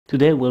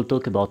Today we'll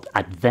talk about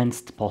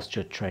advanced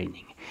posture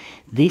training.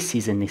 This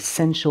is an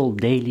essential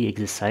daily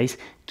exercise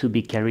to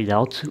be carried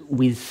out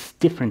with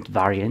different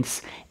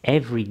variants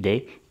every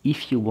day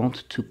if you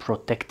want to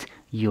protect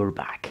your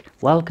back.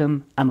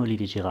 Welcome, I'm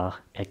Olivier Girard,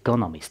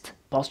 ergonomist,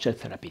 posture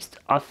therapist,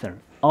 author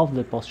of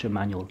the Posture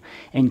Manual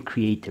and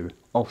creator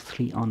of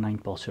 3 online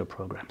posture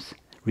programs.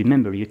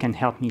 Remember, you can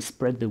help me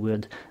spread the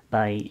word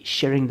by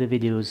sharing the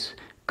videos,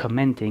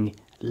 commenting,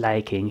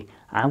 liking.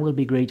 I will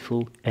be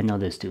grateful, and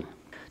others too.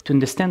 To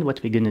understand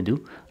what we're going to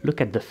do, look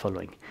at the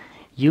following.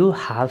 You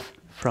have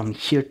from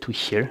here to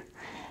here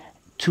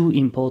 2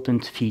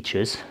 important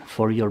features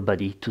for your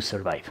body to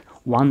survive.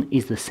 One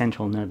is the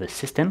central nervous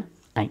system,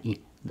 i.e.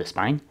 the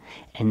spine,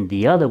 and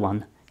the other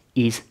one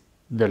is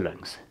the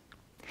lungs.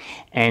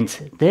 And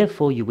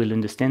therefore you will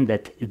understand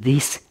that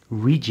this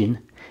region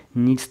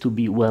needs to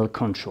be well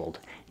controlled,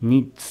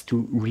 needs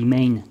to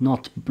remain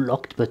not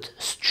blocked but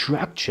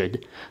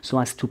structured so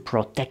as to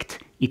protect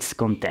its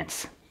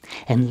contents.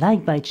 And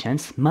like by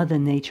chance, Mother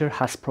Nature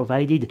has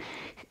provided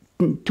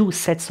 2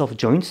 sets of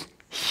joints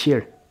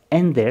here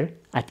and there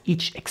at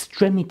each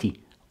extremity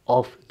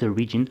of the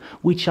region,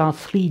 which are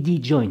 3D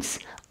joints,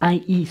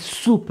 i.e.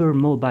 super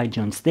mobile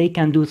joints. They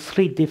can do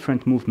 3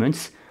 different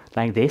movements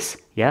like this,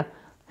 yeah,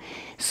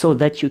 so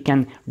that you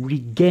can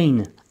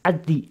regain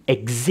at the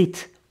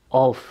exit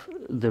of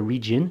the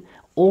region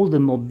all the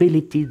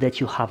mobility that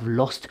you have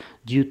lost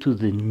due to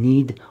the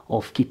need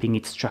of keeping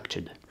it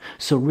structured.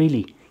 So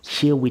really,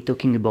 here we're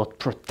talking about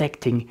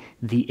protecting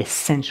the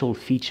essential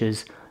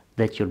features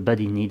that your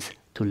body needs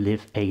to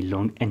live a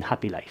long and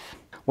happy life.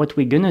 What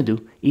we're gonna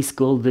do is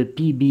called the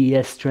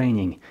PBS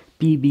training.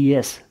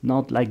 PBS,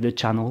 not like the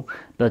channel,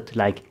 but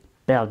like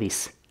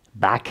pelvis,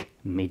 back,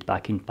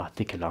 mid-back in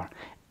particular,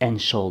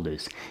 and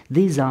shoulders.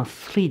 These are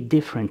 3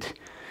 different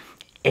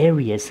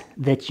areas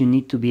that you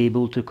need to be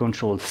able to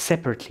control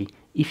separately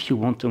if you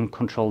want to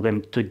control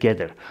them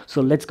together.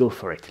 So let's go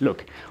for it.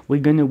 Look,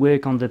 we're going to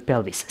work on the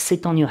pelvis.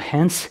 Sit on your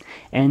hands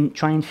and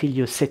try and feel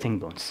your sitting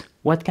bones.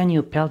 What can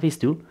your pelvis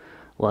do?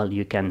 Well,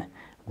 you can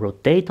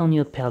rotate on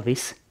your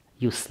pelvis,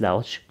 you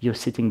slouch, your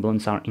sitting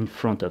bones are in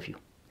front of you.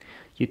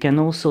 You can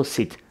also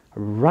sit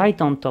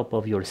right on top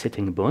of your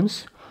sitting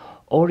bones,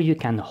 or you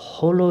can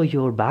hollow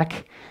your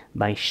back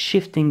by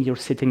shifting your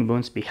sitting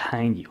bones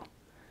behind you.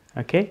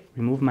 Okay,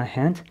 remove my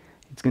hand.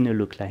 It's going to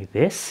look like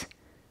this,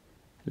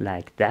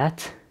 like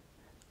that,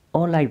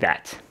 or like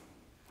that.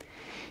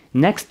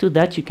 Next to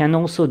that, you can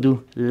also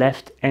do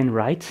left and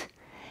right.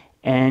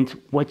 And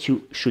what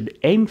you should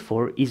aim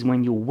for is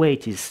when your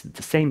weight is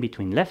the same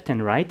between left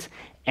and right,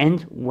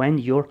 and when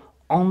you're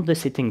on the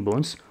sitting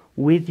bones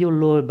with your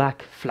lower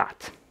back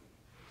flat.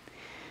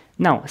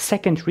 Now,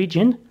 second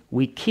region,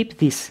 we keep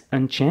this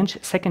unchanged.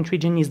 Second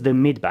region is the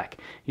mid-back.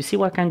 You see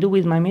what I can do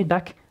with my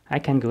mid-back? I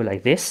can go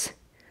like this,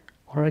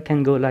 or I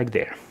can go like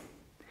there.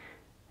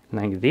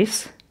 Like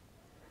this,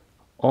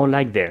 or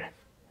like there.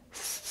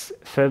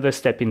 Further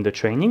step in the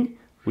training,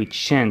 we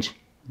change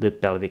the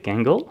pelvic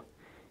angle,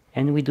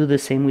 and we do the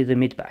same with the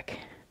mid-back.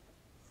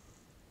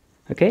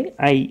 Okay,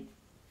 I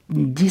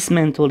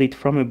dismantle it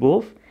from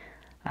above,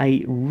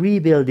 I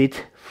rebuild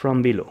it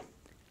from below.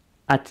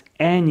 At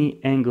any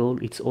angle,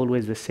 it's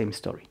always the same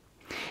story.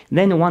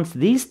 Then once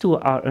these 2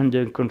 are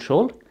under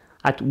control,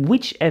 at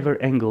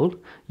whichever angle,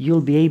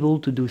 you'll be able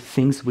to do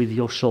things with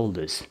your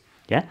shoulders.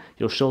 Yeah,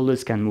 your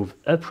shoulders can move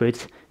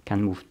upwards,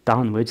 can move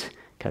downwards,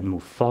 can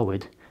move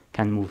forward,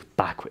 can move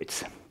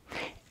backwards.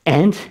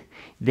 And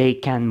they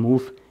can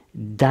move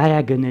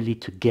diagonally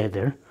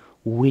together,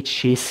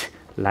 which is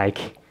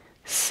like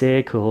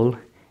circle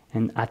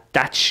and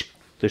attach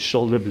the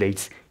shoulder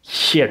blades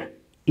here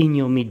in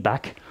your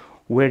mid-back,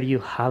 where you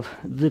have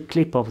the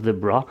clip of the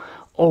bra,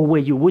 or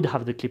where you would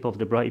have the clip of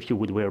the bra if you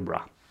would wear a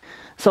bra.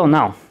 So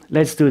now,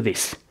 let's do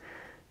this.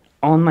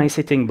 On my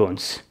sitting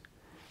bones,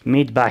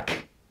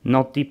 mid-back,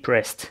 not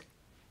depressed,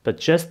 but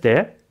just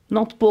there,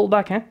 not pull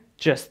back,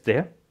 just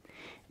there,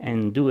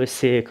 and do a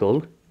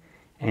circle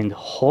and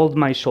hold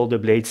my shoulder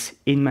blades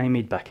in my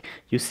mid-back.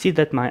 You see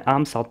that my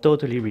arms are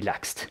totally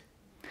relaxed.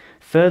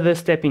 Further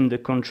step in the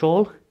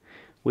control,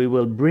 we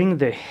will bring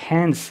the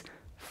hands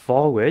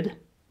forward,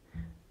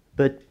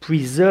 but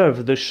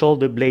preserve the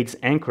shoulder blades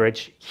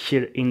anchorage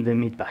here in the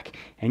mid-back.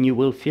 And you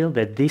will feel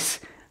that this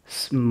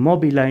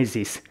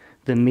mobilizes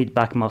the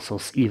mid-back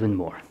muscles even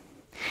more.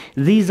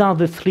 These are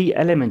the 3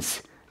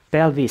 elements,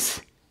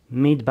 pelvis,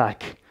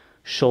 mid-back,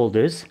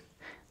 shoulders,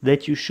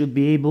 that you should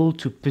be able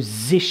to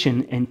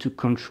position and to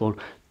control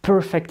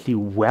perfectly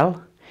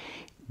well,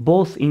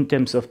 both in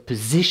terms of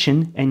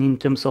position and in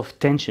terms of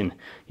tension.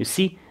 You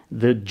see,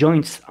 the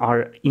joints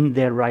are in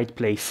their right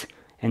place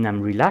and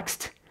I'm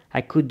relaxed. I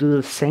could do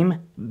the same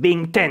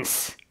being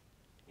tense.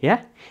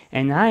 Yeah?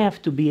 And I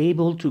have to be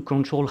able to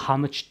control how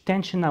much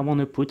tension I want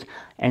to put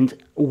and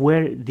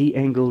where the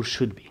angle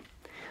should be.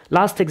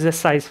 Last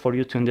exercise for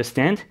you to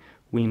understand,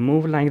 we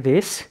move like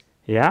this,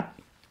 yeah?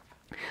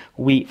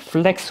 We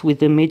flex with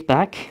the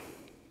mid-back,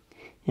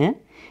 yeah?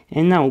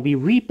 And now we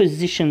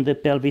reposition the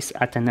pelvis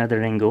at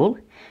another angle.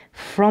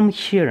 From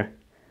here,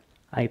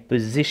 I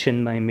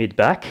position my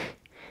mid-back,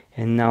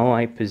 And now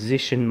I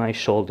position my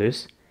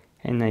shoulders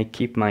and I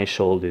keep my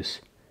shoulders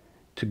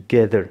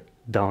together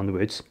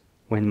downwards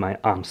when my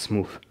arms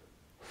move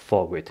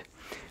forward.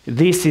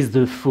 This is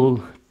the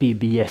full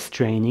PBS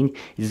training.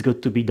 It's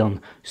got to be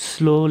done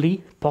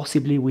slowly,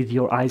 possibly with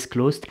your eyes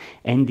closed,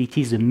 and it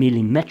is a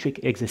millimetric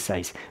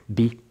exercise.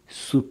 Be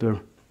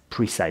super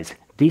precise.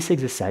 This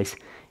exercise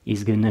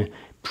is gonna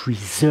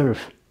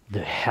preserve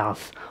the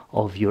health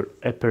of your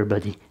upper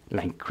body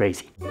like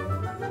crazy.